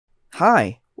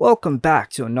Hi, welcome back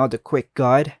to another quick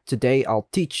guide. Today I'll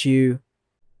teach you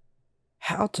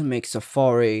how to make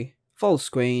Safari full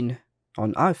screen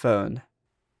on iPhone.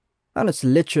 And it's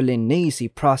literally an easy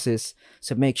process,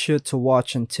 so make sure to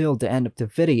watch until the end of the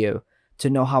video to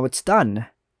know how it's done.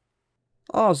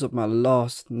 As of my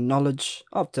last knowledge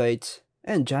update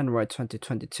in January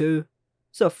 2022,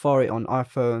 Safari on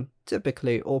iPhone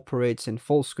typically operates in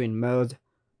full screen mode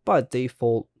by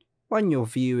default when you're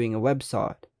viewing a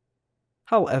website.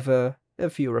 However,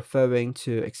 if you're referring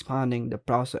to expanding the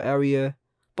browser area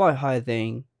by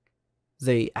hiding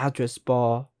the address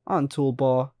bar and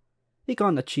toolbar, you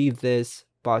can achieve this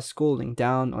by scrolling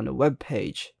down on a web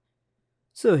page.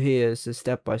 So here's a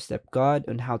step-by-step guide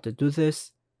on how to do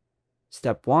this.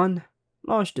 Step 1.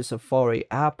 Launch the Safari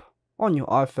app on your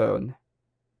iPhone.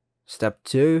 Step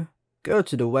 2. Go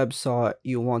to the website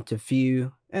you want to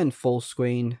view in full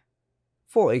screen.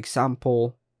 For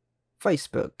example,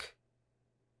 Facebook.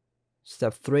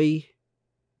 Step 3.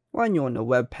 When you're on a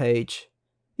web page,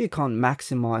 you can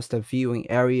maximize the viewing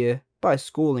area by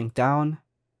scrolling down.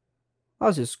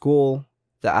 As you scroll,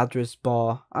 the address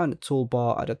bar and the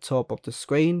toolbar at the top of the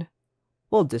screen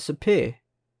will disappear,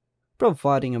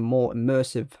 providing a more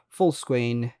immersive full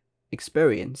screen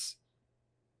experience.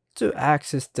 To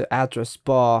access the address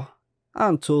bar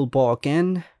and toolbar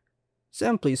again,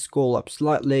 simply scroll up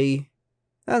slightly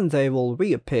and they will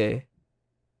reappear.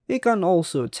 You can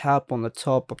also tap on the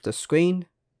top of the screen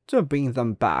to bring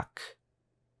them back.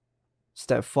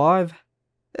 Step 5.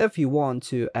 If you want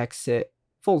to exit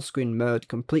full screen mode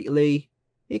completely,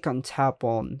 you can tap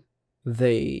on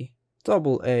the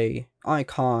AA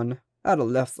icon at the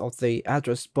left of the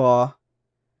address bar.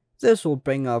 This will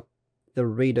bring up the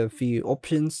reader view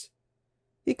options.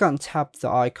 You can tap the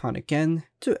icon again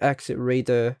to exit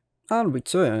reader and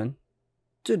return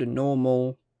to the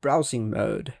normal browsing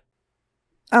mode.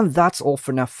 And that's all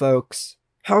for now, folks.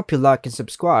 Hope you like and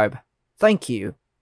subscribe. Thank you.